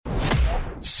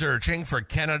searching for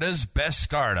Canada's best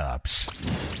startups.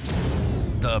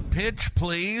 The Pitch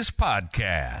Please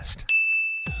Podcast.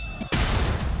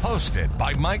 Hosted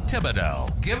by Mike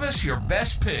Thibodeau. Give us your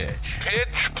best pitch. Pitch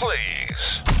please.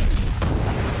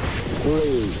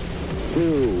 3,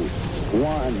 2,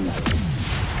 1.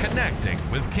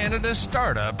 Connecting with Canada's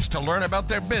startups to learn about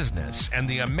their business and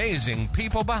the amazing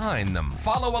people behind them.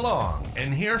 Follow along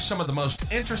and hear some of the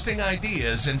most interesting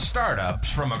ideas and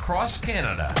startups from across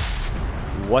Canada.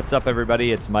 What's up,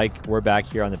 everybody? It's Mike. We're back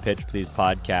here on the Pitch Please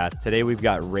podcast. Today we've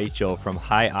got Rachel from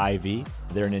Hyivy.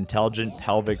 They're an intelligent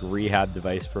pelvic rehab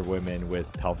device for women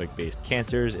with pelvic-based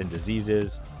cancers and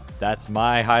diseases. That's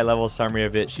my high-level summary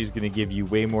of it. She's going to give you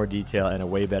way more detail and a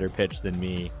way better pitch than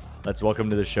me. Let's welcome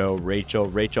to the show, Rachel.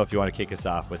 Rachel, if you want to kick us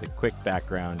off with a quick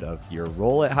background of your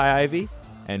role at Hyivy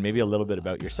and maybe a little bit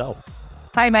about yourself.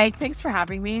 Hi, Mike. Thanks for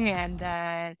having me. And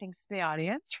thanks to the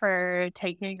audience for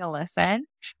taking a listen.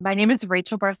 My name is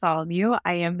Rachel Bartholomew.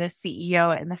 I am the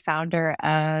CEO and the founder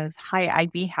of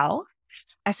Hyivy Health.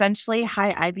 Essentially,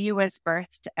 Hyivy was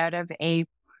birthed out of a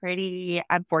pretty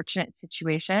unfortunate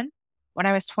situation. When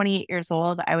I was 28 years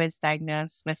old, I was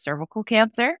diagnosed with cervical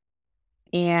cancer.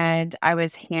 And I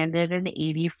was handed an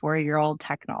 84-year-old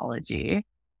technology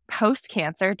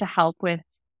post-cancer to help with,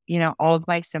 all of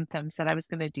my symptoms that I was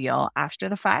going to deal after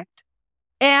the fact.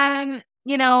 And,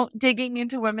 digging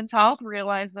into women's health,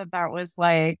 realized that was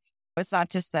it's not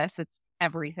just this, it's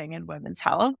everything in women's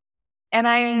health. And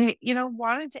I,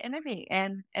 wanted to innovate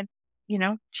and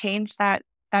change that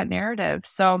narrative.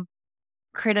 So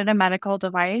created a medical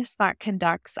device that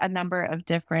conducts a number of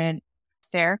different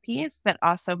therapies that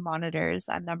also monitors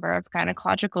a number of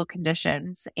gynecological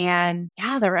conditions. And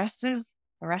the rest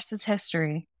is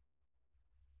history.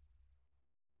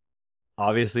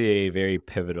 Obviously a very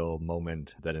pivotal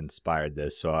moment that inspired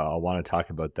this. So I want to talk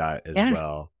about that as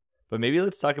well. But maybe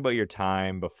let's talk about your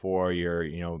time before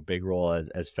your, big role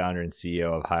as founder and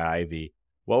CEO of Hyivy.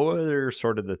 What were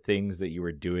sort of the things that you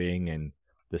were doing and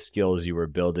the skills you were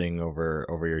building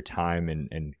over your time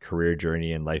and career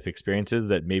journey and life experiences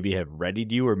that maybe have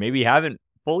readied you or maybe haven't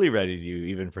fully readied you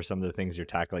even for some of the things you're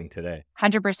tackling today?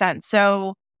 100%.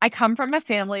 So I come from a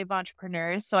family of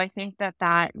entrepreneurs. So I think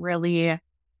that really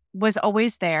was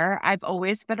always there. I've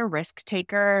always been a risk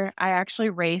taker. I actually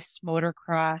raced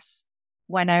motocross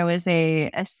when I was a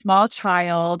small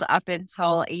child up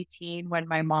until 18 when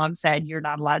my mom said, "You're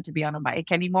not allowed to be on a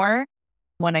bike anymore,"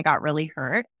 when I got really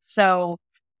hurt. So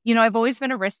I've always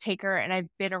been a risk taker and I've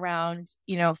been around,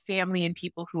 family and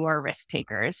people who are risk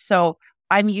takers. So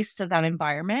I'm used to that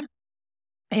environment.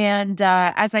 And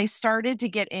as I started to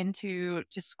get into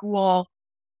school,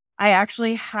 I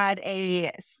actually had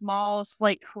a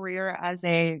slight career as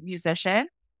a musician,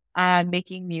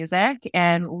 making music,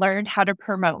 and learned how to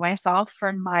promote myself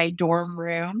from my dorm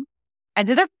room.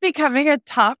 Ended up becoming a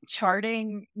top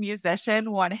charting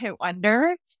musician, one-hit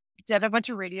wonder. Did a bunch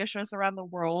of radio shows around the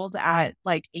world at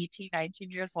 18, 19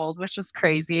 years old, which was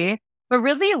crazy. But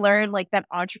really learned that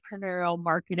entrepreneurial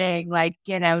marketing,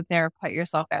 get out there, put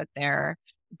yourself out there,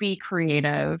 be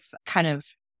creative, kind of,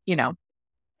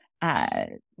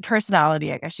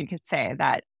 personality, I guess you could say,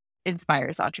 that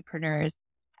inspires entrepreneurs.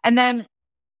 And then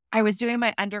I was doing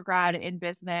my undergrad in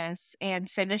business and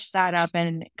finished that up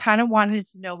and kind of wanted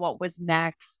to know what was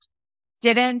next.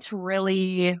 Didn't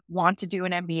really want to do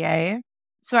an MBA.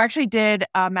 So I actually did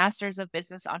a Master's of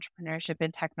Business Entrepreneurship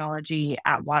and Technology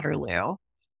at Waterloo.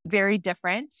 Very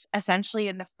different. Essentially,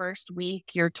 in the first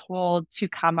week, you're told to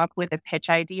come up with a pitch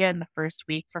idea in the first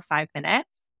week for 5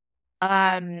 minutes.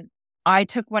 I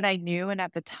took what I knew, and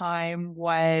at the time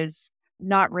was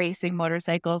not racing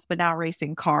motorcycles, but now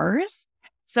racing cars.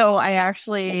 So I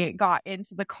actually got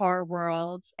into the car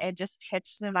world and just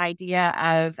pitched an idea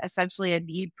of essentially a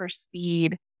need for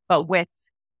speed, but with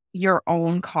your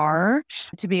own car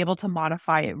to be able to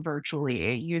modify it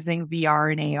virtually using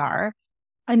VR and AR.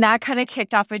 And that kind of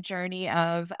kicked off a journey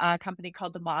of a company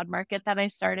called The Mod Market that I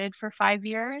started for 5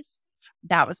 years.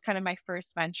 That was kind of my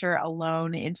first venture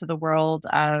alone into the world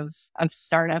of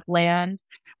startup land.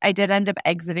 I did end up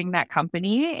exiting that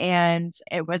company, and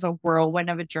it was a whirlwind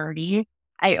of a journey.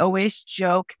 I always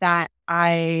joke that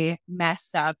I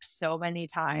messed up so many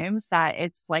times that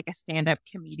it's like a stand-up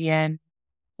comedian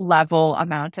level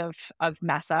amount of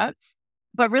mess ups,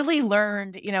 but really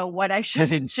learned, what I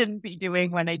should and shouldn't be doing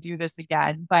when I do this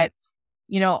again. But,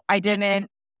 I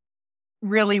didn't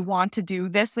really want to do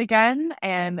this again.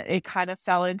 And it kind of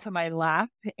fell into my lap.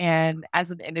 And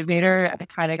as an innovator, I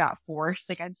kind of got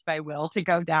forced against my will to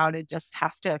go down and just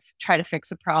have to try to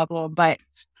fix a problem. But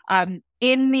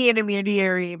in the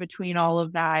intermediary between all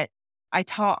of that, I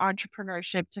taught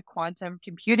entrepreneurship to quantum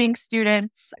computing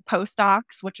students,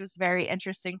 postdocs, which was very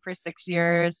interesting for 6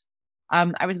 years.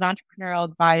 I was an entrepreneurial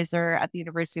advisor at the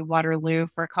University of Waterloo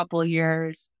for a couple of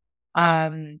years.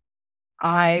 Um,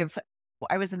 I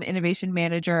was an innovation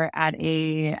manager at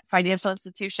a financial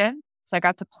institution. So I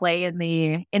got to play in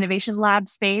the innovation lab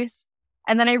space.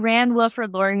 And then I ran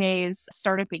Wilfrid Laurier's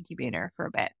startup incubator for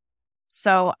a bit.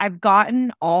 So I've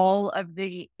gotten all of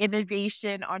the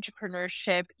innovation,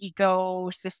 entrepreneurship,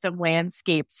 ecosystem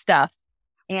landscape stuff.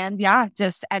 And yeah,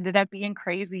 just ended up being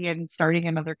crazy and starting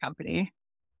another company.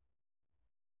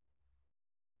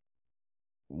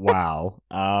 Wow.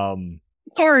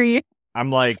 Sorry.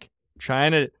 I'm like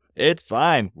it's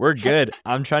fine. We're good.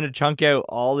 I'm trying to chunk out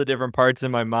all the different parts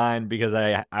in my mind because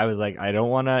I was like, I don't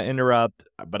want to interrupt,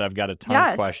 but I've got a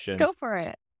ton of questions. Go for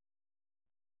it.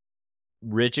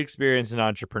 Rich experience in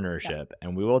entrepreneurship,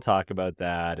 and we will talk about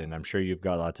that, and I'm sure you've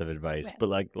got lots of advice, but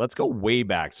like, let's go way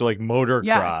back. So like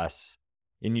motocross,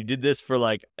 and you did this for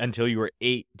like until you were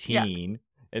 18,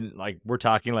 and like we're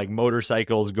talking like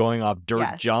motorcycles going off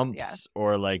dirt jumps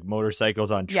or like motorcycles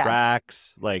on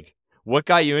tracks. Like, what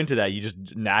got you into that? You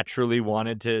just naturally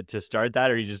wanted to start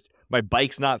that, or you just, my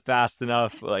bike's not fast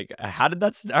enough? Like, how did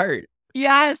that start?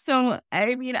 Yeah, so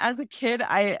I mean, as a kid,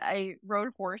 I rode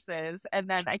horses, and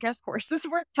then I guess horses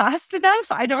weren't fast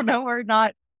enough. I don't know, or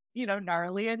not,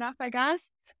 gnarly enough, I guess.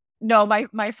 No,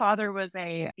 my father was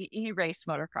he raced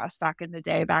motocross back in the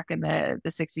day, back in the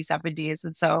 60s, 70s.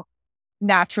 And so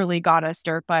naturally got us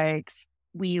dirt bikes.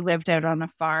 We lived out on a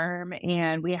farm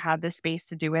and we had the space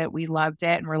to do it. We loved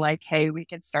it. And we're like, hey, we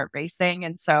can start racing.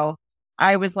 And so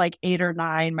I was like 8 or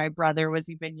 9. My brother was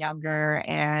even younger,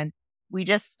 and we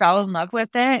just fell in love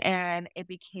with it, and it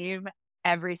became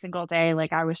every single day.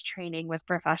 Like, I was training with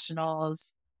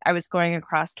professionals. I was going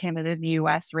across Canada and the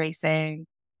US racing.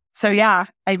 So yeah,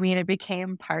 I mean, it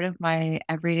became part of my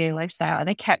everyday lifestyle, and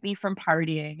it kept me from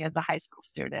partying as a high school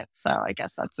student. So I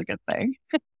guess that's a good thing.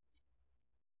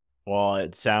 Well,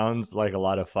 it sounds like a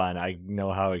lot of fun. I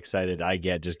know how excited I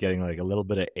get just getting like a little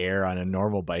bit of air on a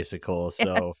normal bicycle.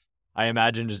 So I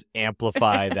imagine just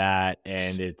amplify that,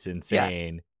 and it's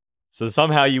insane. Yeah. So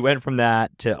somehow you went from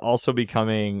that to also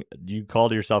becoming, you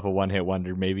called yourself a one-hit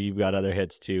wonder. Maybe you've got other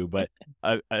hits too, but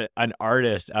an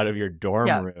artist out of your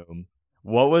dorm room.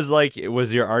 What was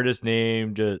was your artist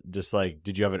name just like,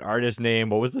 did you have an artist name?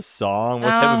 What was the song? What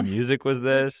type of music was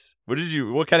this?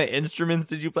 What kind of instruments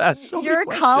did you play? You're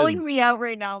calling me out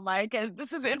right now, Mike, and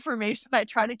this is information I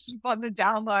try to keep on the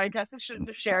down low. I guess I shouldn't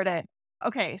have shared it.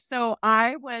 Okay, so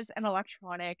I was an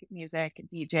electronic music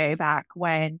DJ back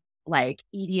when like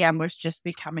EDM was just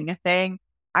becoming a thing.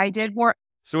 I did more.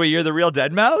 So wait, you're the real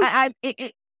Deadmau5?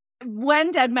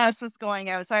 When Deadmau5 was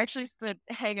going out, so I actually used to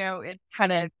hang out and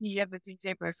kind of be at the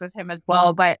DJ booth with him as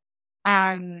well. But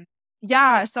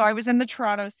yeah, so I was in the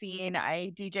Toronto scene.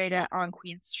 I DJ'd it on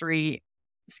Queen Street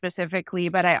specifically,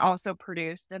 but I also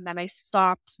produced, and then I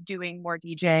stopped doing more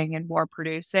DJing and more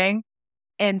producing.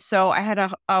 And so I had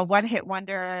a one-hit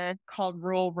wonder called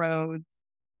Rural Roads.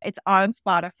 It's on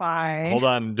Spotify. Hold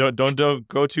on. Don't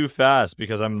go too fast,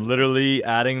 because I'm literally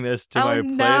adding this to my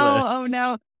playlist. Oh,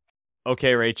 no.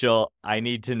 Okay, Rachel, I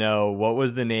need to know, what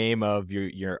was the name of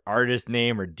your artist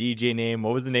name or DJ name?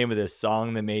 What was the name of this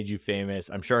song that made you famous?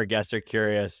 I'm sure our guests are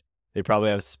curious. They probably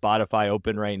have Spotify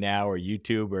open right now, or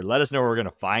YouTube, or let us know where we're going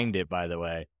to find it, by the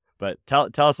way. But tell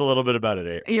us a little bit about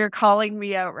it. You're calling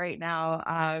me out right now.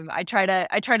 I try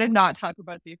to not talk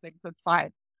about these things. That's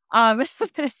fine.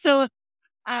 So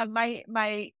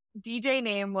my DJ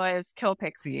name was Kill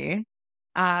Pixie.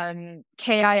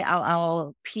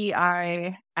 KILLPIXXIE.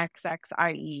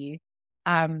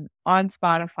 On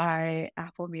Spotify,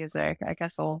 Apple Music, I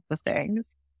guess all the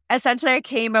things. Essentially, I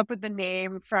came up with the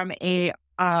name from a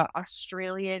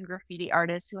Australian graffiti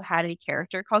artist who had a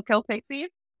character called Kill Pixie.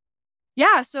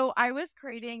 Yeah, so I was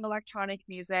creating electronic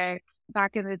music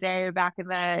back in the day, back in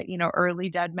the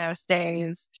early Deadmau5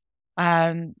 days.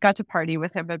 Got to party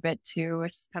with him a bit too,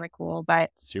 which is kind of cool.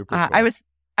 But super cool.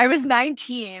 I was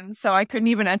 19, so I couldn't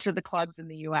even enter the clubs in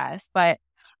the US. But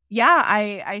yeah,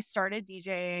 I started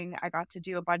DJing. I got to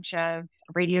do a bunch of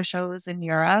radio shows in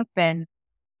Europe, and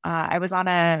I was on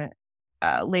a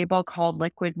label called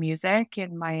Liquid Music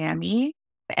in Miami.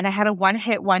 And I had a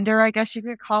one-hit wonder, I guess you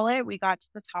could call it. We got to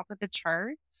the top of the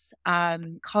charts,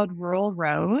 called Rural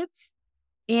Roads.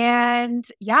 And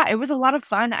yeah, it was a lot of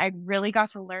fun. I really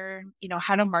got to learn,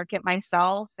 how to market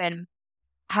myself and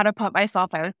how to put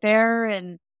myself out there,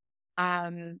 and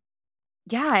and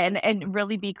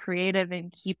really be creative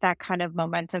and keep that kind of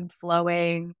momentum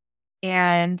flowing.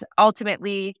 And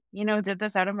ultimately, did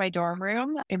this out of my dorm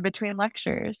room in between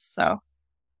lectures. So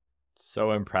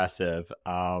So impressive.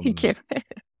 Thank you.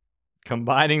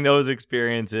 Combining those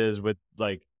experiences with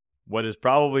like what is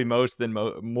probably more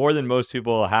than most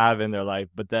people have in their life,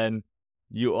 but then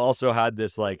you also had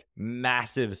this like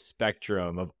massive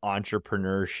spectrum of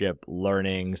entrepreneurship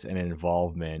learnings and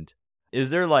involvement.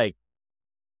 Is there like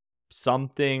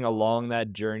something along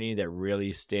that journey that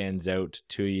really stands out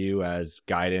to you as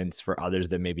guidance for others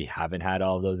that maybe haven't had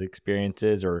all of those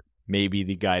experiences, or maybe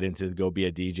the guidance is go be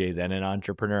a DJ then an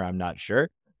entrepreneur? I'm not sure,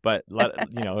 but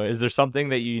is there something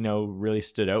that really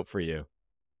stood out for you?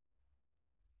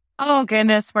 Oh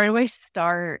goodness, where do I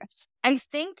start? I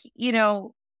think,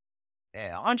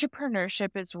 entrepreneurship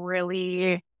is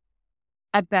really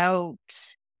about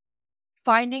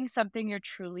finding something you're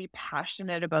truly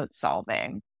passionate about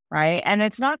solving, right? And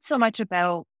it's not so much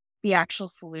about the actual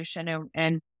solution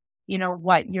and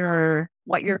what you're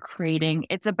creating.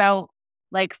 It's about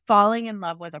like falling in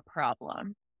love with a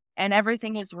problem, and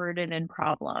everything is rooted in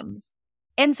problems.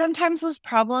 And sometimes those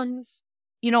problems,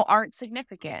 aren't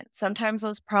significant. Sometimes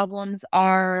those problems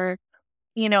are,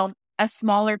 a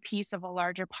smaller piece of a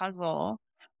larger puzzle.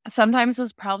 Sometimes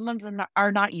those problems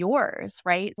are not yours,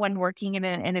 right? When working in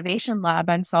an innovation lab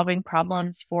and solving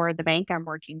problems for the bank I'm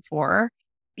working for,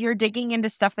 you're digging into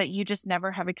stuff that you just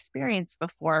never have experienced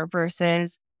before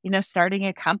versus, starting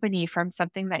a company from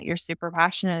something that you're super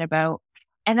passionate about.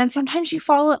 And then sometimes you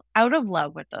fall out of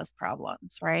love with those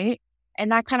problems, right?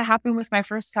 And that kind of happened with my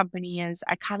first company. Is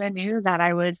I kind of knew that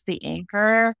I was the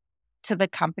anchor to the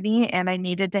company and I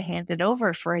needed to hand it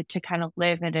over for it to kind of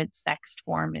live in its next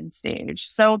form and stage.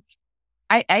 So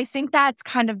I think that's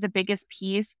kind of the biggest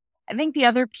piece. I think the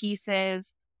other piece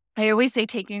is I always say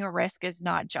taking a risk is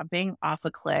not jumping off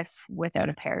a cliff without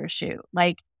a parachute.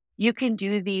 Like you can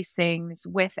do these things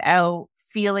without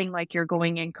feeling like you're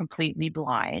going in completely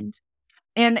blind.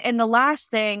 And the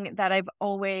last thing that I've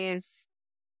always,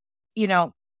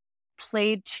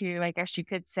 played to, I guess you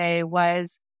could say,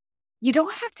 was you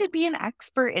don't have to be an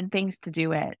expert in things to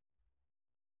do it.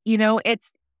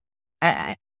 It's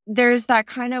there's that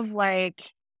kind of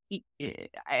like,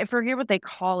 I forget what they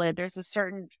call it. There's a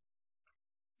certain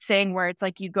saying where it's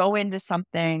like you go into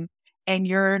something and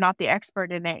you're not the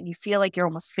expert in it and you feel like you're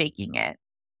almost faking it.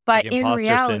 But Like in imposter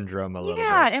reality, syndrome a little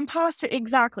yeah, bit. imposter.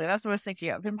 Exactly. That's what I was thinking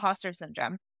of. Imposter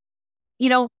syndrome. You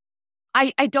know,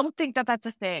 I don't think that that's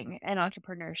a thing in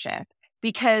entrepreneurship,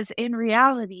 because in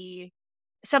reality,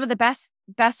 some of the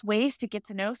best ways to get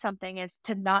to know something is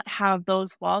to not have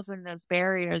those walls and those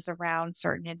barriers around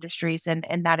certain industries and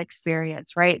that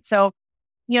experience, right? So,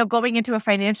 going into a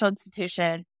financial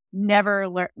institution, never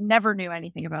knew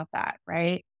anything about that,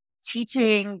 right?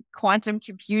 Teaching quantum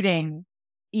computing,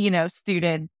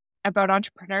 student about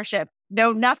entrepreneurship,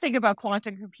 know nothing about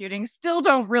quantum computing, still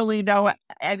don't really know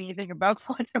anything about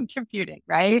quantum computing,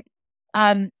 right?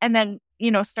 And then,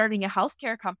 starting a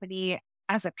healthcare company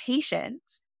as a patient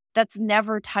that's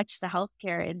never touched the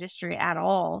healthcare industry at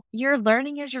all. You're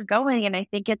learning as you're going. And I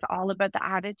think it's all about the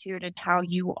attitude and how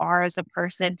you are as a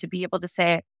person to be able to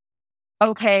say,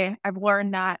 okay, I've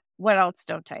learned that. What else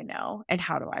don't I know? And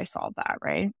how do I solve that?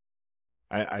 Right.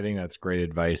 I think that's great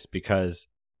advice, because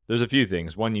there's a few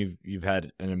things. One, you've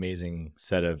had an amazing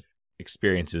set of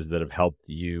experiences that have helped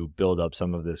you build up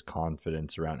some of this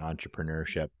confidence around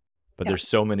entrepreneurship. But there's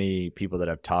so many people that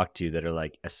I've talked to that are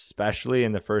like, especially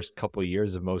in the first couple of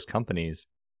years of most companies,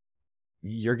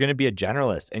 you're going to be a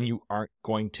generalist and you aren't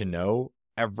going to know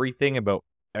everything about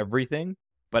everything.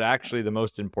 But actually, the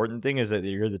most important thing is that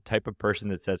you're the type of person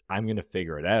that says, I'm going to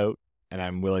figure it out and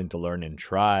I'm willing to learn and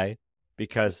try.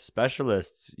 Because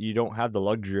specialists, you don't have the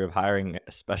luxury of hiring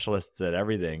specialists at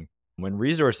everything when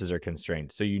resources are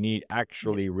constrained. So you need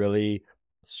actually really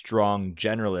strong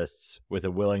generalists with a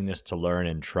willingness to learn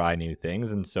and try new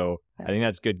things. And so I think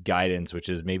that's good guidance, which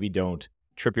is maybe don't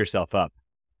trip yourself up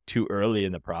too early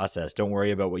in the process. Don't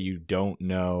worry about what you don't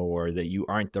know or that you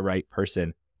aren't the right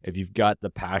person. If you've got the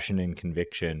passion and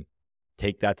conviction,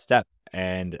 take that step.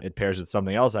 And it pairs with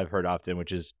something else I've heard often,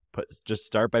 which is just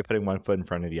start by putting one foot in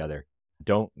front of the other.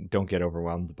 Don't get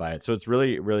overwhelmed by it. So it's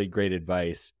really, really great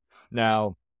advice.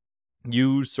 Now,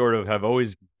 you sort of have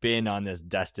always been on this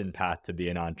destined path to be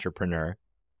an entrepreneur.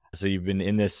 So you've been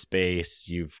in this space.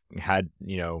 You've had,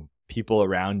 people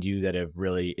around you that have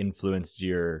really influenced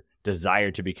your desire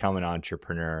to become an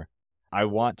entrepreneur. I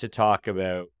want to talk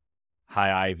about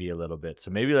Hyivy a little bit.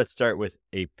 So maybe let's start with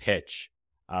a pitch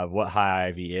of what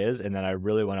Hyivy is. And then I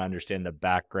really want to understand the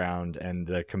background and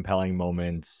the compelling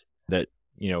moments that,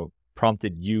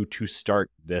 prompted you to start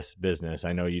this business.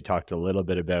 I know you talked a little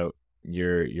bit about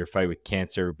your fight with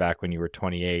cancer back when you were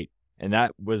 28, and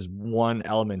that was one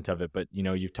element of it. But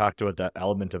you've talked about that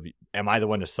element of, am I the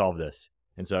one to solve this?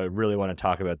 And so I really want to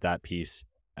talk about that piece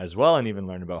as well and even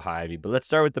learn about Hyivy. But let's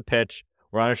start with the pitch.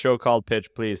 We're on a show called Pitch,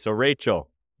 Please. So Rachel,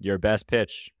 your best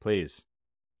pitch, please.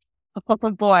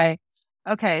 Oh boy.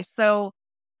 Okay, so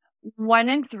 1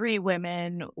 in 3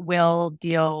 women will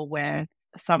deal with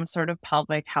some sort of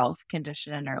pelvic health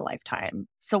condition in their lifetime.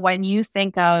 So when you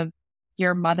think of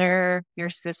your mother,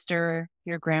 your sister,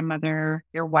 your grandmother,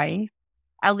 your wife,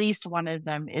 at least one of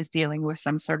them is dealing with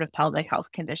some sort of pelvic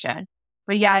health condition.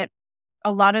 But yet,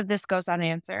 a lot of this goes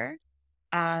unanswered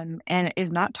and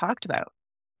is not talked about,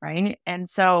 right? And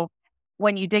so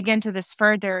when you dig into this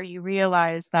further, you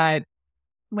realize that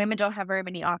women don't have very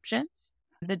many options.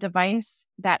 The device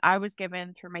that I was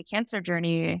given through my cancer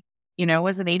journey,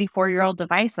 was an 84-year-old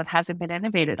device that hasn't been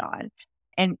innovated on.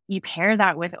 And you pair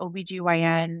that with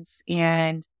OBGYNs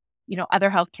and, other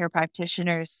healthcare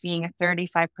practitioners seeing a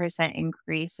 35%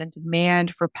 increase in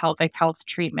demand for pelvic health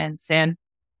treatments and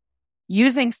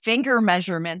using finger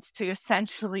measurements to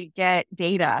essentially get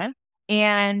data.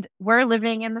 And we're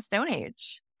living in the Stone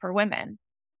Age for women.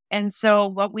 And so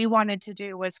what we wanted to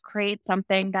do was create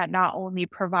something that not only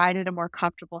provided a more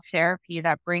comfortable therapy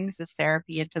that brings this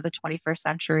therapy into the 21st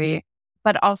century,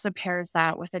 but also pairs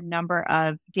that with a number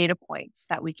of data points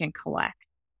that we can collect.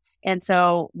 And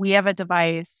so we have a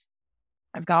device,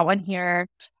 I've got one here,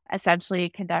 essentially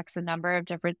conducts a number of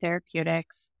different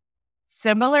therapeutics,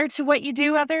 similar to what you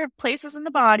do other places in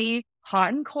the body,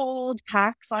 hot and cold,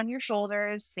 packs on your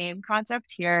shoulders, same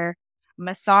concept here.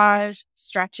 Massage,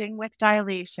 stretching with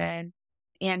dilation,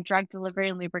 and drug delivery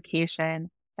and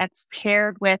lubrication that's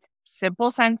paired with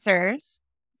simple sensors,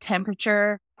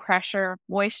 temperature, pressure,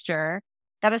 moisture,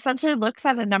 that essentially looks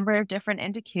at a number of different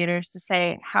indicators to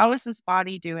say, how is this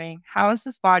body doing? How is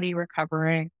this body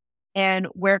recovering? And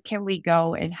where can we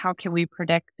go? And how can we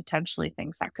predict potentially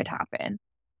things that could happen?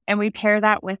 And we pair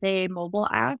that with a mobile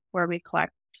app where we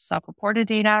collect self-reported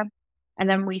data. And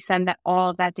then we send all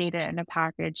of that data in a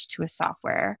package to a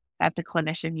software that the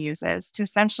clinician uses to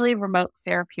essentially remote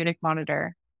therapeutic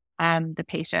monitor the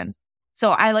patients.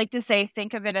 So I like to say,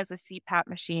 think of it as a CPAP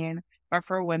machine, but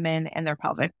for women and their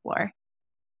pelvic floor.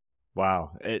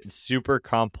 Wow. It's super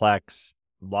complex,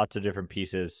 lots of different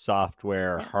pieces,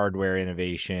 software, hardware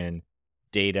innovation,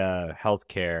 data,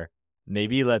 healthcare.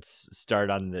 Maybe let's start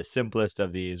on the simplest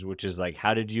of these, which is like,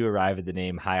 how did you arrive at the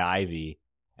name Hyivy?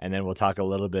 And then we'll talk a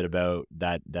little bit about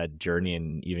that journey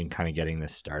and even kind of getting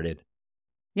this started.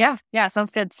 Yeah, sounds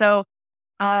good. So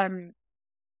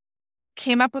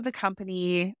came up with a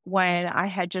company when I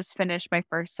had just finished my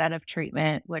first set of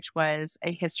treatment, which was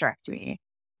a hysterectomy,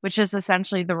 which is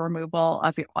essentially the removal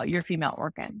of your female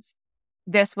organs.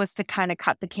 This was to kind of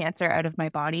cut the cancer out of my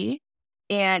body.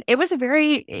 And it was a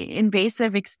very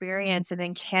invasive experience. And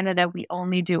in Canada, we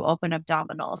only do open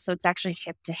abdominal. So it's actually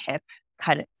hip to hip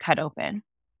cut open.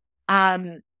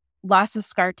 Lots of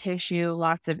scar tissue,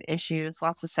 lots of issues,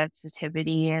 lots of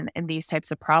sensitivity and these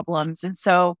types of problems. And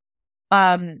so,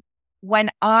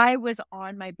 when I was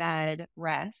on my bed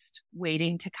rest,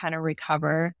 waiting to kind of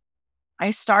recover, I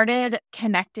started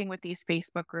connecting with these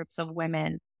Facebook groups of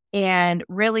women and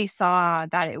really saw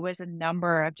that it was a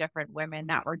number of different women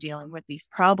that were dealing with these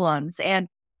problems. And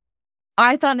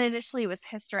I thought initially it was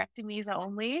hysterectomies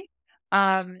only.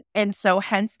 And so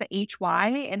hence the HY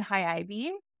in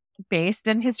Hyivy, based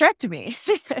in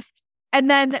hysterectomy. And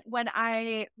then when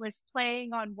I was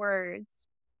playing on words,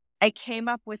 I came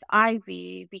up with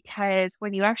Ivy because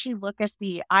when you actually look at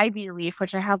the ivy leaf,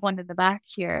 which I have one in the back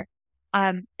here,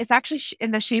 it's actually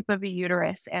in the shape of a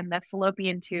uterus and the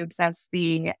fallopian tubes as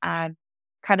the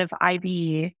kind of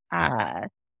ivy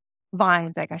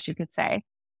vines, I guess you could say.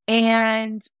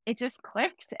 And it just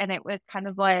clicked, and it was kind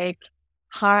of like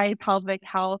high pelvic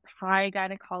health, high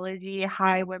gynecology,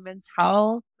 high women's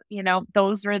health.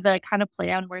 Those were the kind of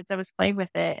play on words I was playing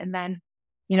with it. And then,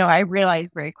 I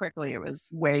realized very quickly it was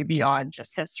way beyond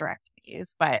just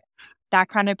hysterectomies, but that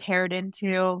kind of paired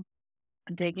into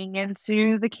digging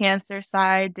into the cancer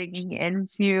side, digging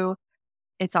into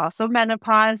it's also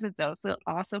menopause, it's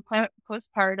also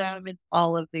postpartum, it's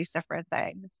all of these different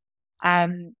things.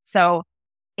 So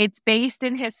it's based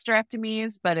in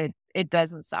hysterectomies, but it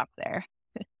doesn't stop there.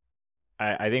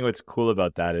 I think what's cool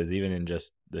about that is even in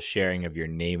just the sharing of your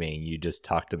naming, you just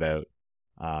talked about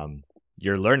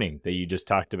your learning that you just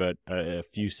talked about a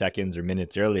few seconds or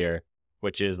minutes earlier,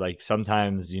 which is like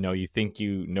sometimes, you think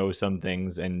you know some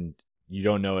things and you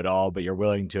don't know it all, but you're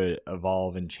willing to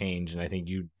evolve and change. And I think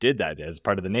you did that as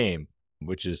part of the name,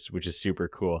 which is super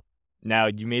cool. Now,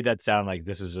 you made that sound like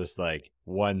this is just like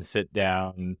one sit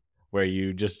down where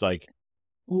you just like,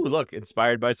 ooh, look,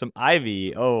 inspired by some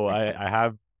ivy. Oh, I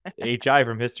have HI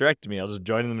from hysterectomy. I'll just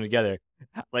join them together.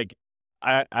 Like,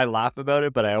 I laugh about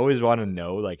it, but I always want to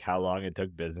know like how long it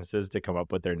took businesses to come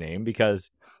up with their name,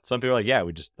 because some people are like, yeah,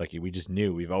 we just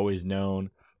knew, we've always known.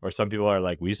 Or some people are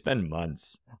like, we spend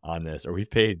months on this, or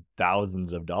we've paid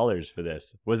thousands of dollars for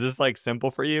this. Was this like simple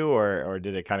for you, or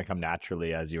did it kind of come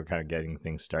naturally as you were kind of getting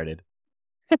things started?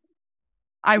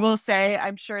 I will say,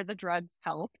 I'm sure the drugs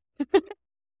help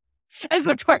as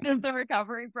a part of the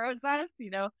recovery process.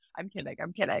 I'm kidding.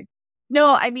 I'm kidding.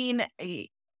 No, I mean,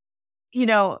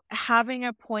 having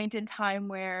a point in time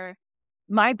where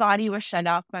my body was shut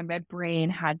off, my brain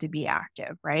had to be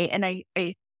active, right? And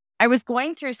I was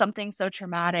going through something so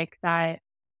traumatic that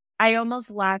I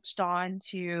almost latched on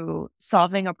to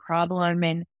solving a problem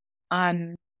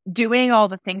and doing all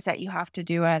the things that you have to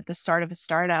do at the start of a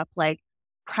startup, like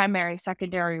primary,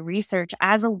 secondary research,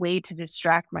 as a way to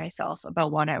distract myself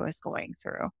about what I was going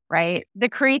through, right? The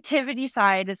creativity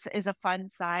side is a fun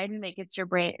side, and it gets your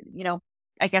brain,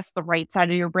 I guess the right side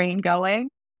of your brain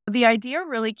going. The idea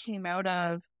really came out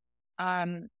of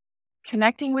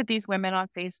connecting with these women on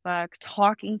Facebook,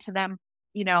 talking to them,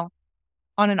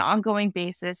 on an ongoing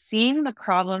basis, seeing the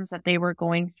problems that they were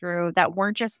going through that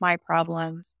weren't just my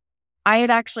problems. I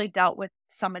had actually dealt with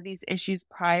some of these issues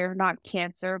prior, not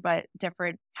cancer, but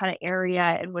different kind of area,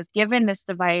 and was given this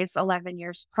device 11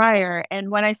 years prior.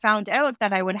 And when I found out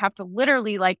that I would have to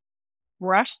literally like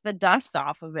brush the dust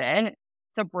off of it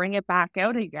to bring it back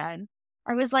out again,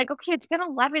 I was like, okay, it's been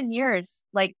 11 years.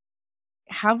 Like,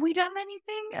 have we done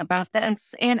anything about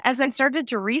this? And as I started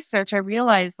to research, I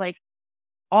realized like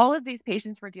all of these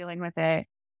patients were dealing with it.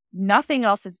 Nothing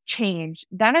else has changed.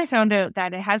 Then I found out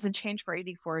that it hasn't changed for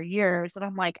 84 years. And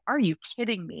I'm like, are you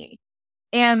kidding me?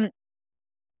 And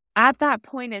at that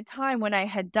point in time, when I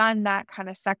had done that kind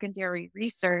of secondary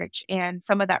research and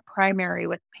some of that primary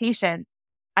with patients,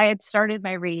 I had started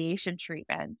my radiation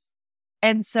treatments.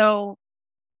 And so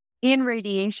in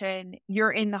radiation,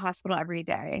 you're in the hospital every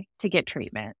day to get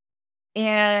treatment.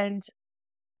 And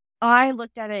I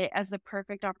looked at it as the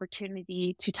perfect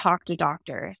opportunity to talk to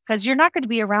doctors, because you're not going to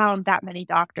be around that many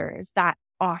doctors that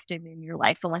often in your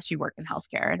life unless you work in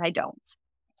healthcare, and I don't.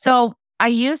 So I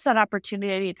used that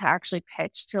opportunity to actually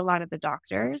pitch to a lot of the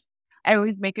doctors. I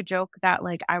always make a joke that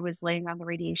like I was laying on the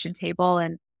radiation table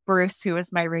and Bruce, who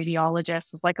was my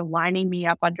radiologist, was like lining me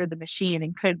up under the machine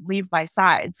and couldn't leave my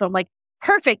side. So I'm like,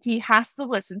 perfect. He has to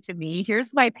listen to me.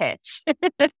 Here's my pitch.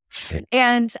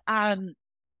 And I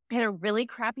had a really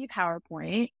crappy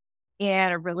PowerPoint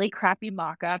and a really crappy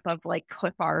mock-up of like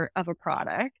clip art of a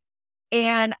product.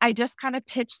 And I just kind of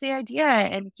pitched the idea,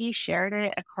 and he shared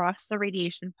it across the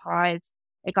radiation pods.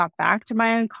 It got back to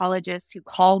my oncologist, who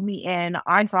called me in.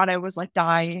 I thought I was like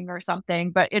dying or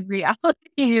something, but in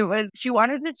reality, she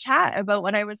wanted to chat about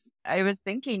what I was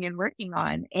thinking and working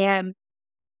on. And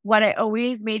what I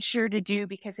always made sure to do,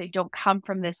 because I don't come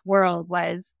from this world,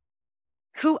 was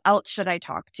who else should I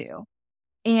talk to?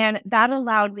 And that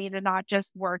allowed me to not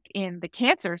just work in the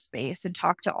cancer space and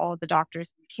talk to all the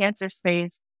doctors in the cancer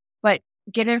space, but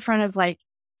get in front of like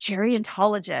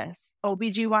gerontologists,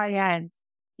 OBGYNs,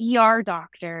 ER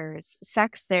doctors,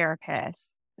 sex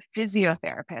therapists,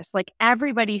 physiotherapists, like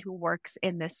everybody who works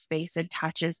in this space and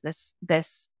touches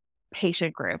this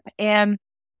patient group. And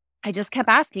I just kept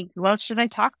asking, who else should I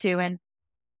talk to? And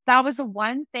that was the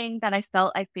one thing that I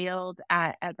felt I failed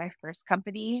at my first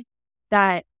company,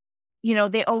 that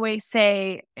they always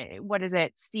say, what is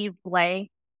it? Steve Blank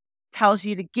tells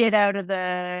you to get out of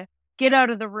the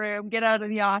room, get out of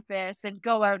the office, and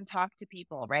go out and talk to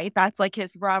people, right? That's like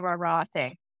his rah, rah, rah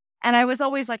thing. And I was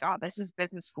always like, oh, this is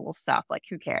business school stuff. Like,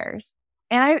 who cares?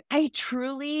 And I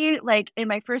truly, like, in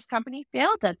my first company,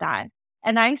 failed at that.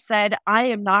 And I said, I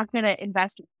am not going to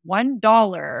invest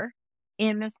 $1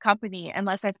 in this company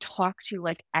unless I've talked to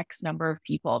like X number of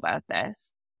people about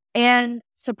this. And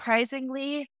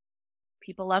surprisingly,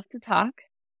 people love to talk.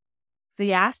 So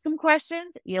you ask them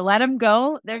questions, you let them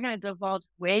go. They're going to divulge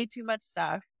way too much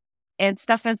stuff, and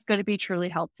stuff that's going to be truly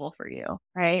helpful for you,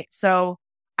 right? So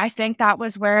I think that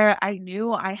was where I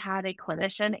knew I had a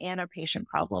clinician and a patient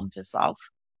problem to solve.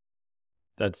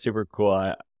 That's super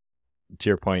cool. To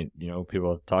your point,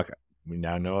 people talk, we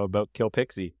now know about Kill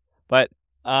Pixie, but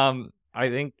I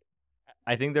think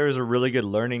there was a really good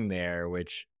learning there,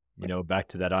 which, back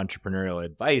to that entrepreneurial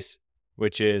advice,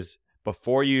 which is,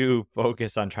 before you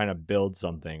focus on trying to build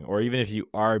something, or even if you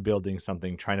are building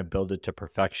something, trying to build it to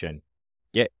perfection,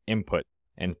 get input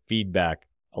and feedback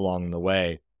along the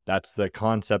way. That's the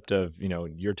concept of,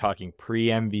 you're talking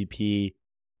pre-MVP,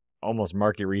 almost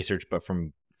market research, but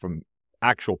from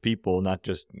actual people, not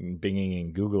just binging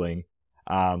and Googling.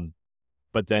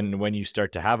 But then when you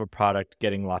start to have a product,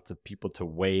 getting lots of people to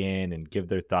weigh in and give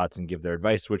their thoughts and give their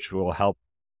advice, which will help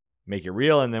make it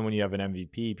real. And then when you have an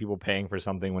MVP, people paying for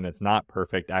something when it's not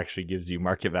perfect actually gives you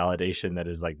market validation that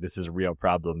is like, this is a real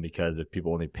problem, because if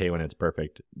people only pay when it's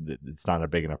perfect, it's not a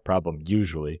big enough problem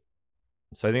usually.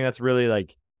 So I think that's really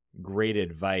like great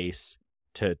advice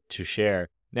to share.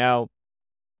 Now,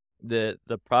 the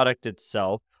product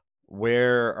itself,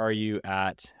 where are you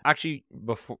at? Actually,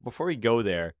 before we go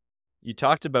there, you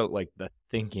talked about like the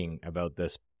thinking about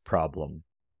this problem.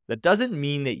 That doesn't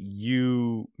mean that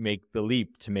you make the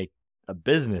leap to make a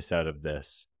business out of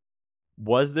this.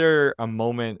 Was there a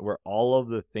moment where all of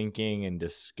the thinking and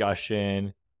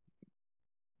discussion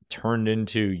turned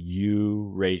into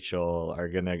you, Rachel, are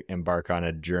going to embark on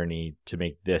a journey to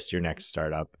make this your next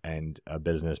startup and a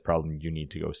business problem you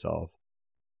need to go solve?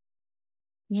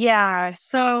 Yeah.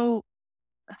 So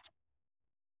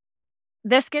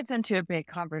this gets into a big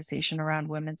conversation around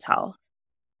women's health.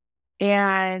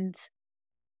 And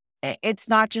it's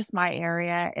not just my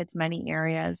area, it's many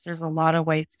areas. There's a lot of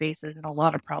white spaces and a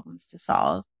lot of problems to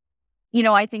solve.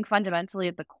 I think fundamentally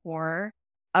at the core,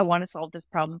 I want to solve this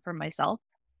problem for myself,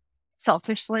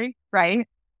 selfishly, right?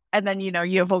 And then,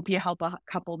 you hope you help a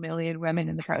couple million women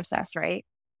in the process, right?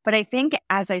 But I think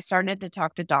as I started to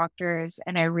talk to doctors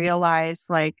and I realized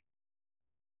like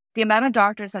the amount of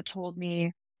doctors that told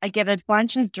me I get a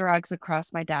bunch of drugs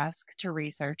across my desk to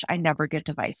research, I never get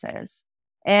devices.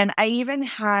 And I even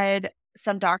had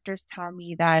some doctors tell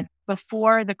me that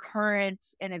before the current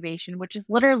innovation, which is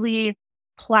literally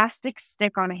plastic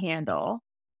stick on a handle,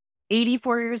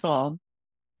 84 years old,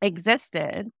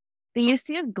 existed, they used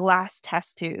to use glass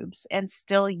test tubes and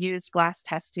still use glass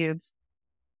test tubes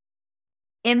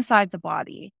inside the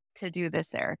body to do this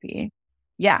therapy.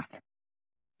 Yeah.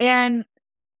 And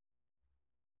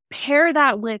pair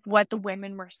that with what the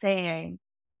women were saying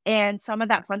and some of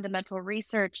that fundamental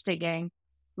research digging,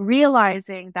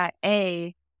 realizing that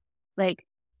like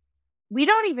we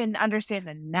don't even understand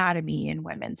anatomy in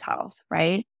women's health,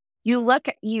 right?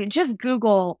 You just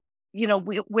Google,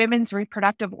 women's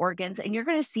reproductive organs, and you're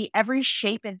going to see every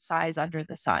shape and size under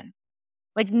the sun.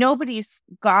 Like nobody's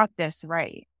got this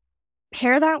right.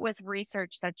 Pair that with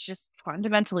research that's just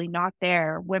fundamentally not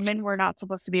there. Women were not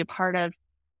supposed to be a part of,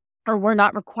 or were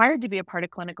not required to be a part of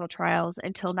clinical trials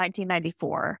until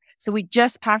 1994. So we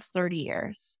just passed 30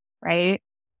 years, right?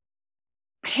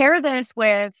 Pair this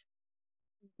with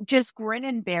just grin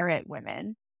and bear it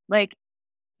women. Like,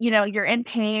 you're in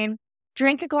pain,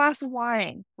 drink a glass of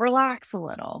wine, relax a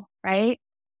little, right?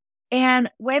 And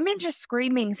women just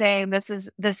screaming, saying, this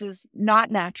is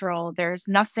not natural. There's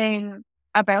nothing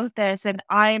about this. And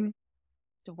I'm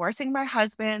divorcing my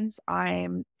husband.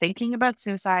 I'm thinking about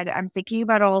suicide. I'm thinking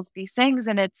about all of these things.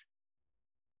 And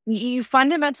you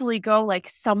fundamentally go like,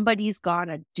 somebody's got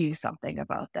to do something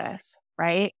about this,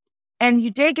 right? And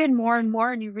you dig in more and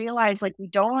more and you realize like, we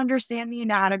don't understand the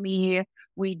anatomy.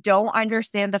 We don't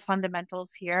understand the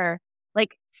fundamentals here.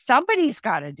 Like somebody's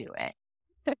got to do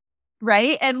it.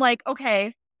 Right. And like,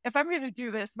 okay, if I'm going to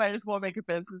do this, might as well make a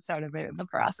business out of it in the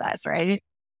process. Right.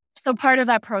 So part of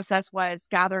that process was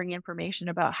gathering information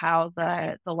about how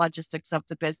the logistics of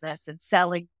the business and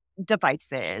selling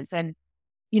devices and,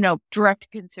 direct to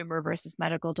consumer versus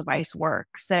medical device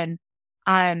works. And,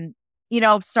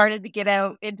 started to get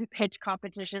out into pitch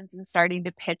competitions and starting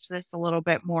to pitch this a little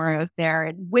bit more out there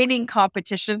and winning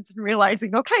competitions and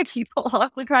realizing, okay, people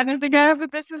also kind of think I have a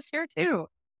business here too.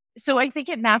 So I think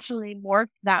it naturally morphed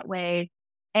that way.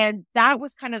 And that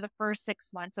was kind of the first 6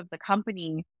 months of the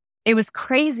company. It was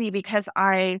crazy because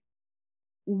I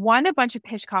won a bunch of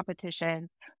pitch competitions.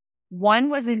 One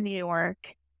was in New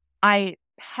York. I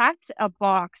packed a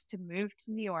box to move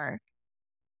to New York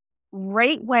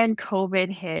right when COVID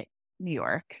hit New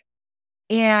York.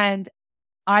 And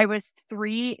I was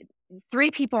three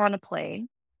people on a plane.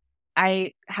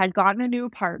 I had gotten a new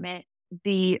apartment.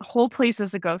 The whole place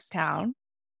was a ghost town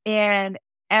and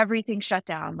everything shut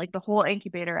down, like the whole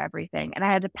incubator, everything. And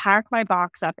I had to pack my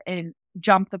box up and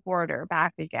jump the border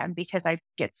back again because I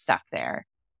get stuck there.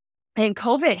 And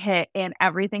COVID hit and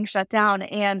everything shut down.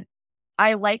 And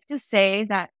I like to say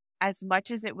that as much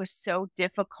as it was so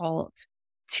difficult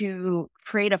to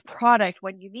create a product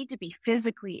when you need to be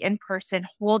physically in person,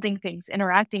 holding things,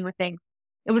 interacting with things,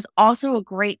 it was also a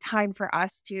great time for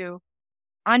us to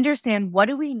understand, what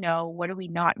do we know? What do we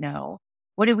not know?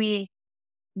 What do we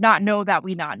not know that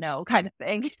we not know, kind of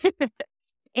thing?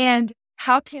 And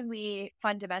how can we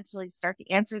fundamentally start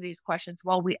to answer these questions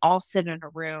while we all sit in a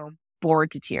room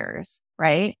bored to tears,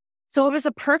 right? So it was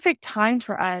a perfect time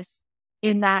for us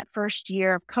in that first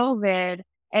year of COVID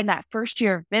and that first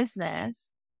year of business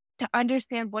to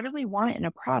understand, what do we want in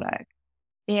a product?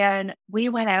 And we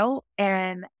went out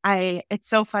and it's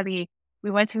so funny.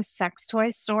 we went to sex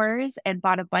toy stores and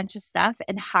bought a bunch of stuff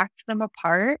and hacked them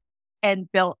apart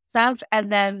and built stuff.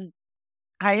 And then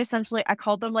I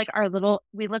called them like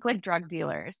we look like drug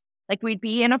dealers. Like we'd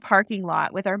be in a parking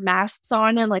lot with our masks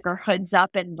on and like our hoods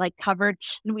up and like covered,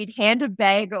 and we'd hand a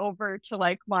bag over to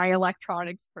like my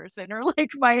electronics person or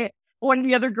like one of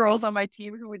the other girls on my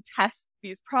team who would test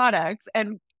these products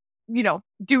and,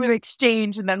 do an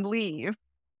exchange and then leave.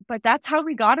 But that's how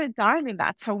we got it done. And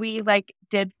that's how we like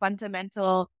did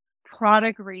fundamental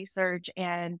product research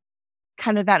and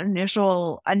kind of that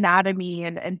initial anatomy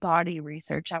and body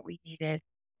research that we needed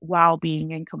while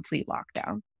being in complete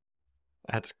lockdown.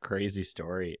 That's a crazy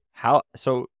story.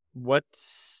 So what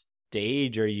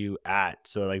stage are you at?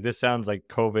 So like this sounds like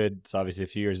COVID. It's obviously a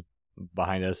few years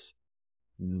behind us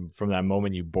from that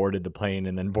moment you boarded the plane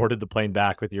and then boarded the plane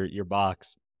back with your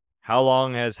box. How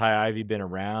long has Hyivy been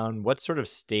around? What sort of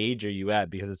stage are you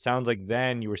at? Because it sounds like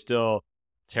then you were still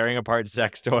tearing apart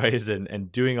sex toys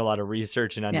and doing a lot of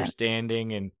research and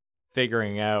understanding and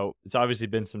figuring out. It's obviously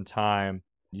been some time.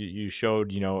 You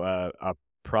showed, a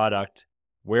product.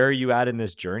 Where are you at in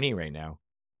this journey right now?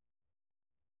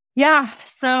 Yeah.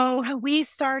 So we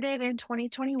started in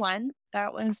 2021.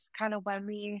 That was kind of when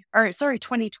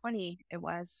 2020 it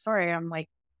was. Sorry, I'm like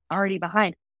already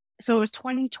behind. So it was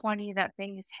 2020 that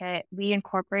things hit. We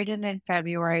incorporated in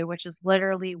February, which is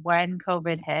literally when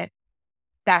COVID hit.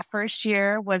 That first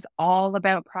year was all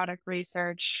about product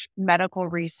research, medical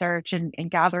research, and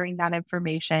gathering that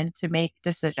information to make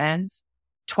decisions.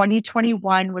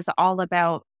 2021 was all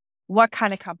about what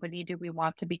kind of company do we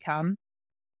want to become.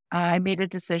 I made a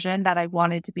decision that I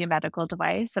wanted to be a medical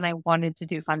device and I wanted to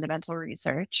do fundamental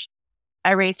research.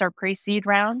 I raised our pre-seed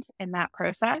round in that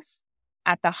process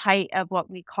at the height of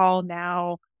what we call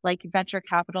now like venture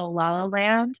capital la la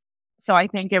land. So I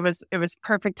think it was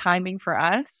perfect timing for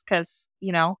us because,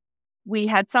 we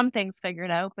had some things figured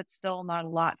out, but still not a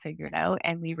lot figured out.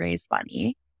 And we raised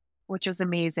money, which was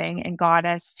amazing and got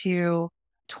us to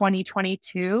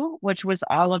 2022, which was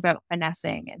all about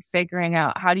finessing and figuring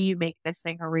out how do you make this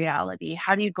thing a reality?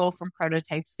 How do you go from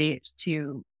prototype stage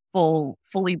to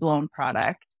fully blown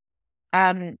product?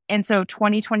 And so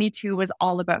 2022 was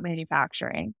all about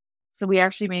manufacturing. So we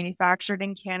actually manufactured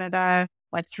in Canada,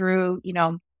 went through,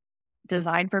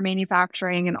 design for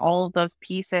manufacturing and all of those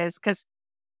pieces. Because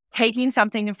taking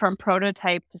something from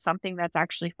prototype to something that's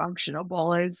actually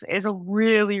functionable is a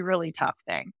really, really tough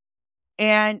thing.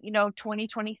 And,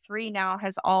 2023 now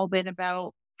has all been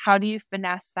about how do you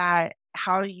finesse that?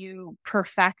 How do you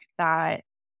perfect that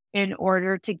in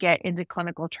order to get into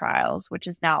clinical trials, which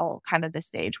is now kind of the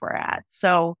stage we're at.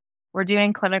 So we're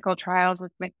doing clinical trials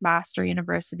with McMaster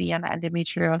University on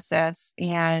endometriosis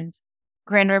and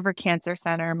Grand River Cancer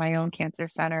Center, my own cancer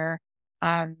center,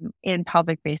 in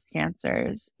pelvic-based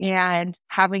cancers, and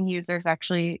having users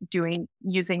actually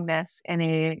using this in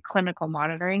a clinical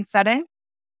monitoring setting.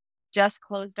 Just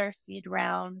closed our seed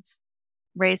round,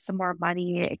 raised some more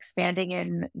money, expanding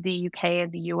in the UK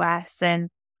and the US, and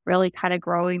really kind of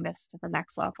growing this to the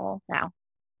next level now.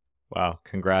 Wow.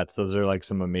 Congrats. Those are like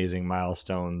some amazing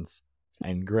milestones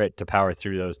and grit to power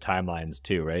through those timelines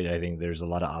too, right? I think there's a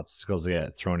lot of obstacles that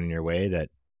get thrown in your way that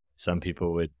some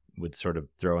people would sort of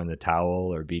throw in the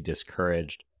towel or be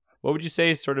discouraged. What would you say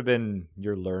has sort of been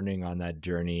your learning on that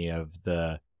journey of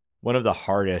one of the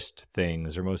hardest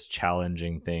things or most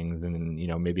challenging things, and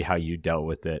maybe how you dealt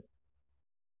with it?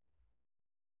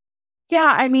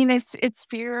 Yeah, I mean, it's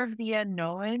fear of the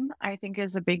unknown, I think,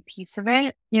 is a big piece of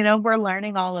it. We're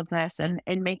learning all of this and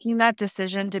making that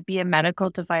decision to be a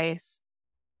medical device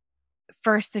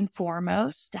first and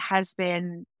foremost has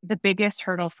been the biggest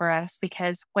hurdle for us,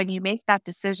 because when you make that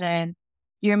decision,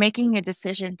 you're making a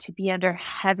decision to be under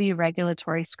heavy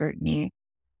regulatory scrutiny.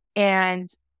 And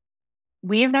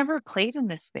we've never played in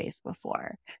this space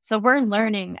before. So we're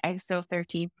learning ISO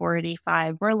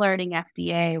 13485, we're learning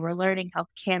FDA, we're learning Health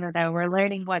Canada, we're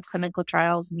learning what clinical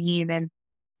trials mean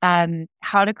and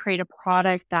how to create a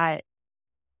product that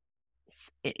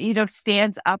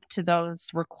stands up to those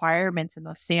requirements and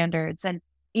those standards. And,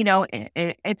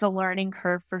 it's a learning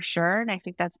curve for sure. And I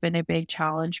think that's been a big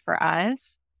challenge for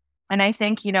us. And I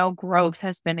think, growth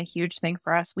has been a huge thing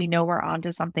for us. We know we're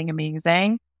onto something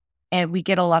amazing and we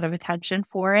get a lot of attention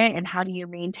for it. And how do you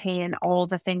maintain all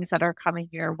the things that are coming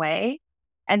your way?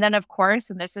 And then, of course,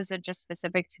 and this isn't just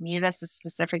specific to me, this is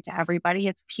specific to everybody,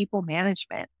 it's people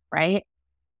management, right?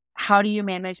 How do you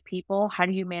manage people? How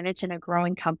do you manage in a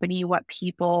growing company what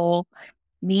people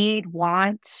need,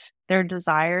 want, their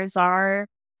desires are?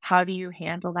 How do you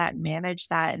handle that and manage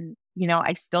that? And,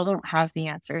 I still don't have the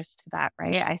answers to that,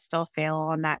 right? I still fail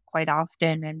on that quite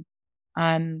often.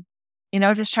 And,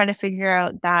 just trying to figure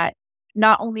out that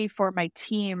not only for my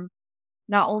team,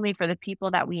 not only for the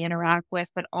people that we interact with,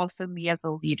 but also me as a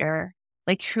leader.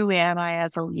 Like, who am I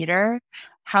as a leader?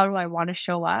 How do I want to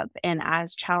show up? And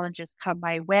as challenges come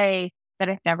my way that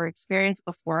I've never experienced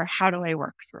before, how do I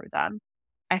work through them?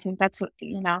 I think that's what,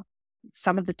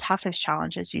 some of the toughest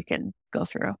challenges you can go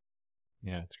through.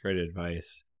 Yeah, it's great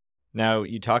advice. Now,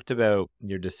 you talked about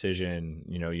your decision,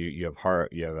 you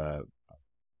have a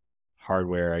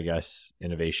hardware, I guess,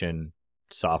 innovation,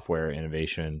 software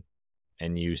innovation,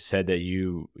 and you said that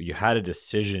you had a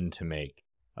decision to make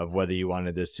of whether you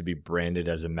wanted this to be branded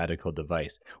as a medical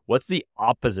device. What's the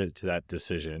opposite to that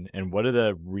decision, and what are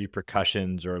the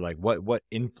repercussions, or like what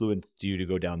influenced you to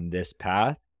go down this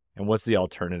path, and what's the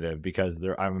alternative? Because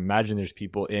I imagine there's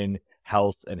people in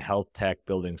health and health tech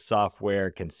building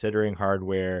software, considering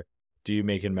hardware. Do you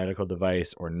make a medical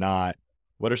device or not?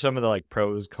 What are some of the like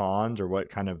pros, cons, or what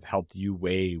kind of helped you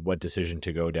weigh what decision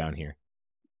to go down here?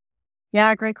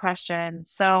 Yeah, great question.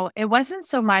 So it wasn't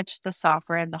so much the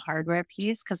software and the hardware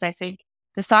piece, because I think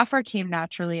the software came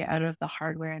naturally out of the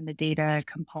hardware and the data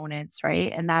components,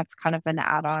 right? And that's kind of an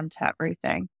add-on to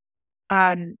everything.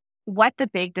 What the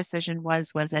big decision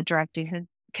was a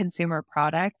direct-to-consumer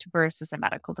product versus a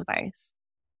medical device.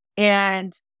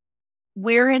 And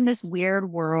we're in this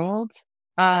weird world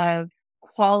of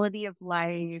quality of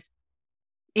life.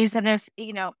 Is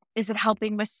it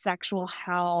helping with sexual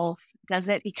health? Does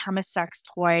it become a sex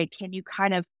toy? Can you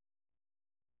kind of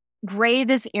gray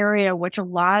this area, which a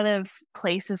lot of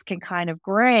places can kind of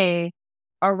gray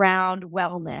around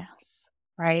wellness,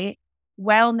 right?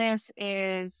 Wellness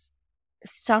is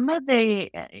some of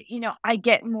the, I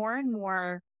get more and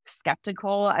more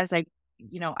skeptical as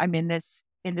I'm in this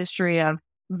industry of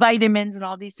vitamins and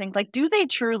all these things. Like, do they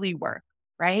truly work?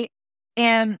 Right.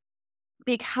 And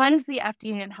because the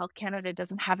FDA and Health Canada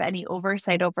doesn't have any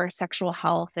oversight over sexual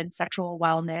health and sexual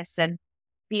wellness and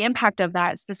the impact of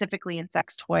that specifically in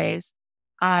sex toys,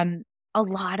 a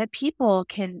lot of people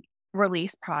can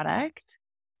release product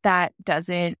that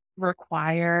doesn't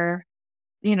require,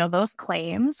 those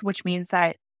claims, which means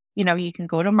that, you can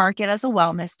go to market as a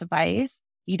wellness device.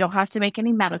 You don't have to make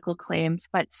any medical claims,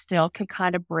 but still can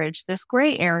kind of bridge this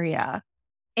gray area.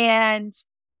 And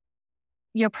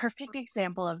your perfect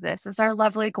example of this is our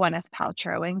lovely Gwyneth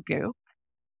Paltrow in Goop,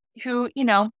 who,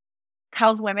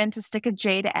 tells women to stick a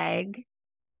jade egg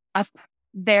up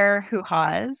their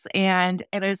hoo-has and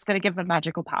it is going to give them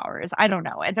magical powers. I don't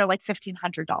know. And they're like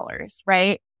 $1,500,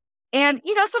 right? And,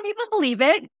 some people believe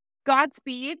it.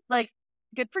 Godspeed, like,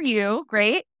 good for you.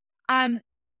 Great.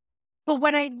 But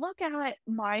when I look at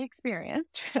my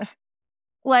experience,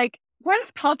 like,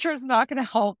 Gwyneth Paltrow is not going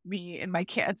to help me in my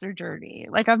cancer journey.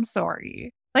 Like, I'm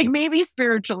sorry. Like, maybe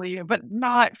spiritually, but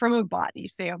not from a body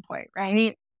standpoint,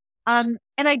 right? And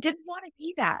I didn't want to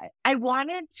be that. I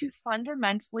wanted to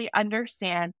fundamentally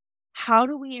understand, how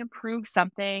do we improve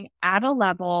something at a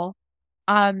level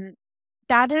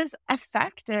that is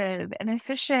effective and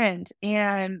efficient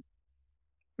and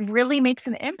really makes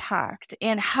an impact?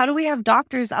 And how do we have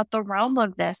doctors out the realm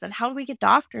of this? And how do we get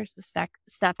doctors to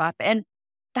step up? And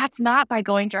that's not by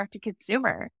going direct to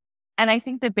consumer. And I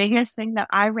think the biggest thing that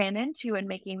I ran into in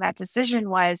making that decision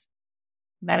was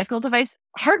medical device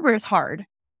hardware is hard.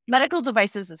 Medical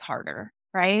devices is harder,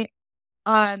 right?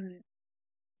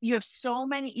 You have so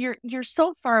many, you're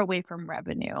so far away from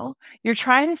revenue. You're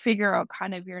trying to figure out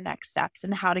kind of your next steps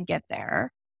and how to get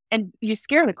there. And you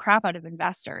scare the crap out of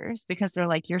investors because they're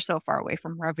like, you're so far away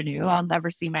from revenue. I'll never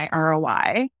see my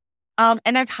ROI.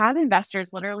 And I've had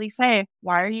investors literally say,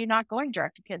 why are you not going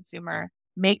direct to consumer?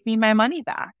 Make me my money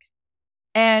back.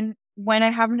 And when I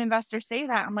have an investor say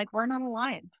that, I'm like, we're not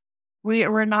aligned.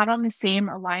 We're not on the same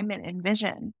alignment and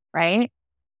vision, right?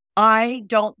 I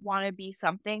don't want to be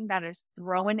something that is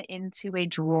thrown into a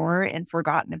drawer and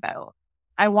forgotten about.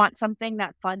 I want something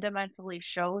that fundamentally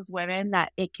shows women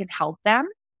that it can help them.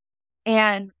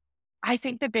 And I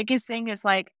think the biggest thing is,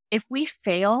 like, if we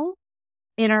fail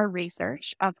in our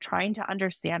research of trying to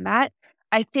understand that,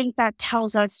 I think that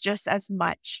tells us just as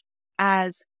much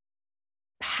as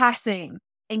passing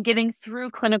and getting through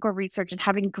clinical research and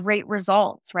having great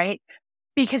results, right?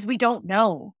 Because we don't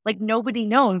know, like, nobody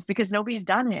knows because nobody's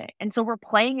done it. And so we're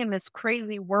playing in this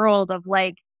crazy world of,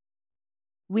 like,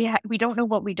 we don't know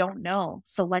what we don't know.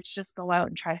 So let's just go out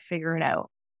and try to figure it out.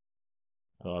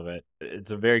 I love it. It's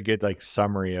a very good like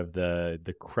summary of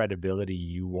the credibility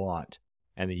you want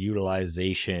and the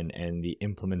utilization and the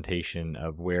implementation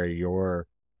of where your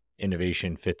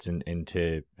innovation fits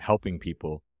into helping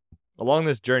people. Along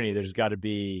this journey, there's got to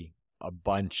be a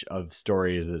bunch of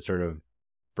stories that sort of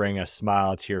bring a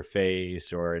smile to your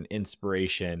face or an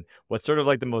inspiration. What's sort of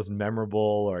like the most memorable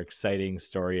or exciting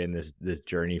story in this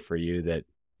journey for you that,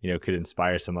 could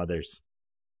inspire some others?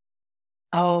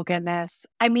 Oh, goodness.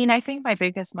 I mean, I think my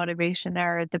biggest motivation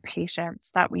are the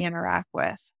patients that we interact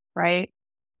with, right?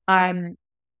 Um,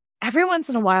 every once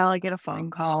in a while, I get a phone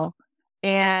call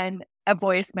and a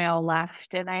voicemail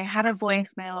left. And I had a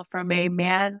voicemail from a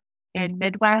man in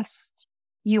Midwest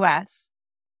US,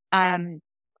 um,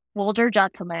 older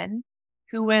gentleman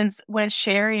who was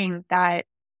sharing that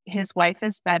his wife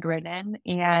is bedridden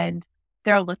and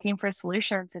they're looking for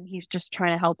solutions and he's just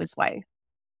trying to help his wife.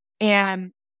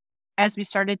 And as we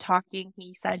started talking,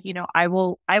 he said, I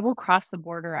will cross the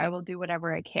border. I will do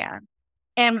whatever I can.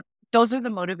 And those are the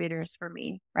motivators for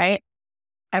me, right?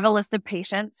 I have a list of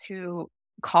patients who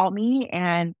call me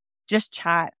and just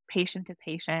chat patient to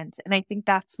patient. And I think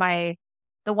that's the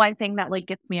one thing that like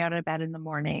gets me out of bed in the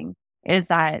morning is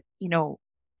that,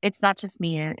 it's not just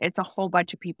me. It's a whole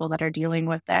bunch of people that are dealing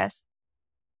with this.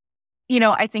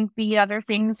 I think the other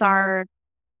things are,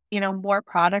 more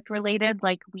product related.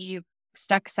 Like we've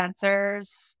stuck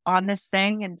sensors on this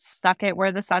thing and stuck it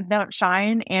where the sun don't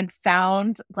shine and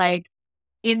found like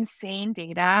insane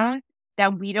data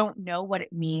that we don't know what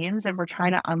it means. And we're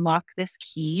trying to unlock this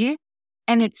key.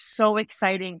 And it's so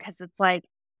exciting because it's like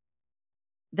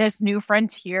this new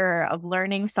frontier of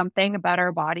learning something about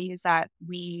our bodies that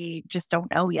we just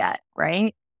don't know yet.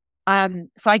 Right.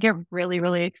 So I get really,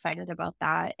 really excited about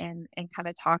that and kind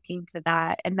of talking to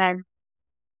that. And then,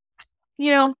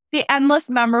 the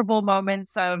endless memorable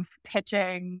moments of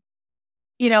pitching,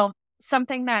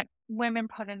 something that women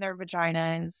put in their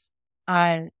vaginas,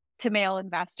 to male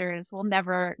investors will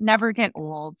never get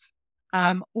old.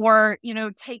 Or,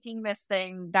 taking this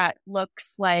thing that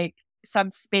looks like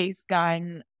some space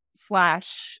gun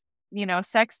slash,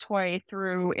 sex toy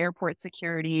through airport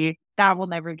security, that will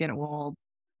never get old.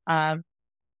 Yeah.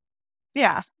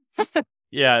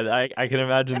 Yeah, I can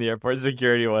imagine the airport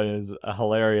security one is a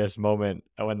hilarious moment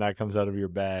when that comes out of your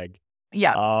bag.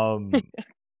 Yeah.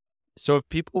 So if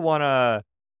people want to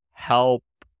help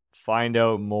find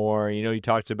out more, you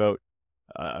talked about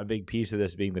a big piece of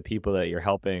this being the people that you're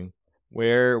helping.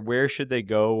 Where should they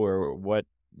go, or what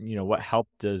help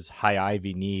does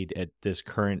Hyivy need at this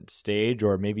current stage,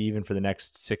 or maybe even for the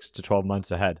next 6 to 12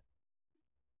 months ahead?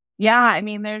 Yeah, I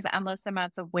mean, there's endless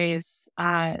amounts of ways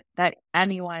that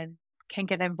anyone can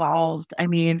get involved. I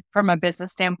mean, from a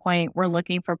business standpoint, we're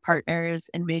looking for partners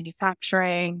in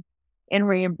manufacturing, in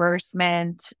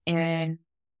reimbursement, in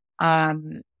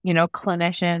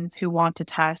clinicians who want to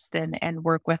test and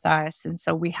work with us. And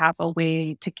so we have a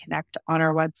way to connect on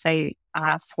our website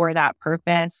for that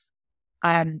purpose.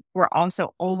 We're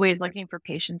also always looking for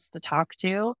patients to talk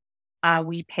to.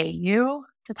 We pay you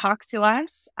to talk to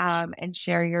us and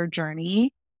share your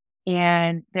journey.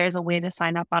 And there's a way to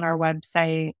sign up on our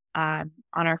website, on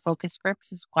our focus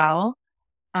groups as well.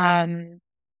 And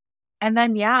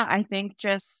then, yeah, I think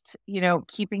just,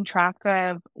 keeping track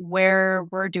of where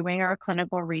we're doing our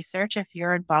clinical research. If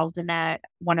you're involved in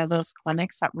one of those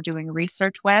clinics that we're doing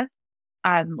research with,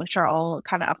 which are all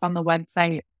kind of up on the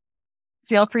website,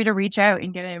 feel free to reach out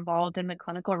and get involved in the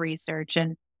clinical research.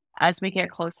 And as we get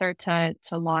closer to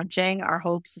launching, our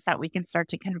hopes is that we can start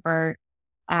to convert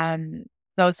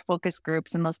those focus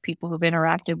groups and those people who've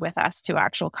interacted with us to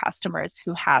actual customers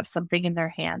who have something in their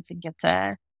hands and get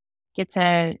to be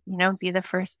the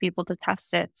first people to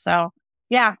test it. So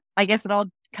yeah, I guess it all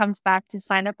comes back to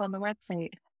sign up on the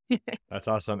website. That's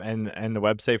awesome. And the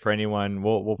website for anyone,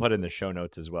 we'll put in the show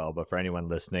notes as well, but for anyone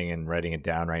listening and writing it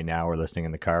down right now or listening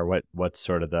in the car, what's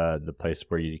sort of the place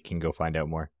where you can go find out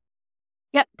more?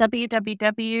 Yep,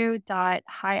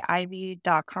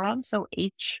 www.hyivy.com. So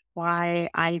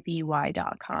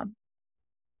HYIVY.com.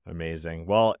 Amazing.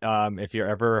 Well, if you're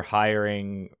ever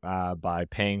hiring by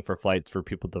paying for flights for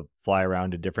people to fly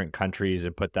around to different countries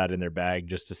and put that in their bag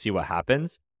just to see what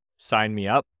happens, sign me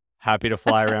up. Happy to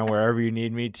fly around wherever you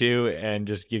need me to and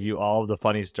just give you all of the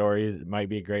funny stories. It might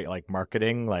be great, like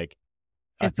marketing, like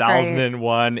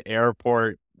 1,001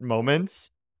 airport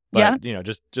moments. But,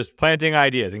 just planting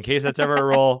ideas in case that's ever a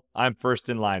role. I'm first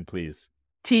in line, please.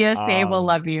 TSA will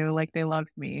love you like they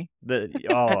loved me.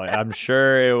 I'm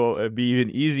sure it'll be even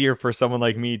easier for someone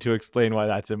like me to explain why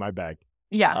that's in my bag.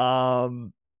 Yeah.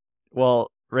 Well,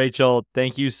 Rachel,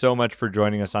 thank you so much for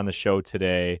joining us on the show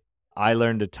today. I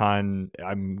learned a ton.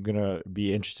 I'm going to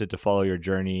be interested to follow your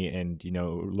journey and,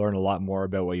 learn a lot more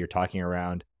about what you're talking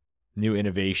around new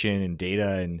innovation and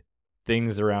data and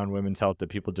things around women's health that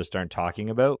people just aren't talking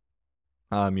about.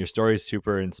 Your story is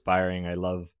super inspiring. I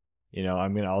love,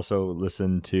 I'm going to also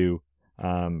listen to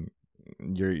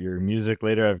your music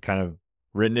later. I've kind of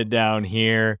written it down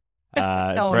here.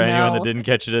 Oh, For anyone that no. didn't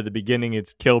catch it at the beginning,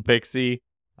 it's Kill Pixie.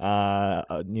 Ranks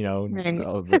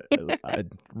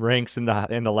in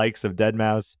the likes of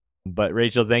Deadmau5. But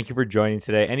Rachel, thank you for joining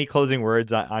today. Any closing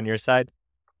words on your side?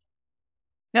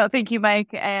 No, thank you, Mike.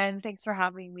 And thanks for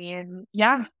having me. And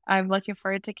yeah, I'm looking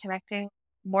forward to connecting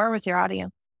more with your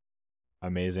audience.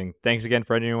 Amazing. Thanks again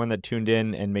for anyone that tuned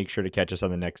in, and make sure to catch us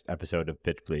on the next episode of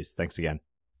Pitch Please. Thanks again.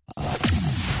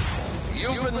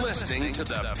 You've been listening to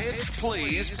the Pitch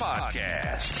Please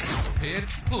podcast.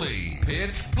 Pitch Please.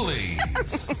 Pitch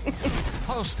Please.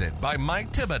 Hosted by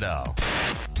Mike Thibodeau.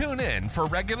 Tune in for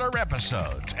regular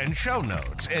episodes and show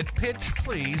notes at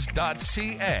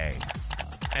pitchplease.ca.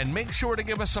 And make sure to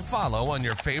give us a follow on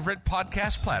your favorite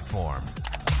podcast platform.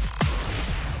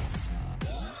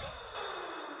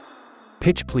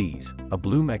 Pitch Please, a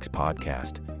BloomX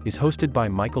podcast, is hosted by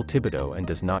Michael Thibodeau and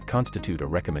does not constitute a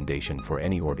recommendation for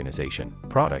any organization,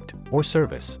 product, or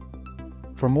service.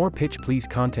 For more Pitch Please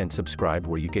content, subscribe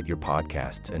where you get your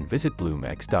podcasts and visit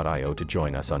bloomx.io to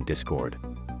join us on Discord.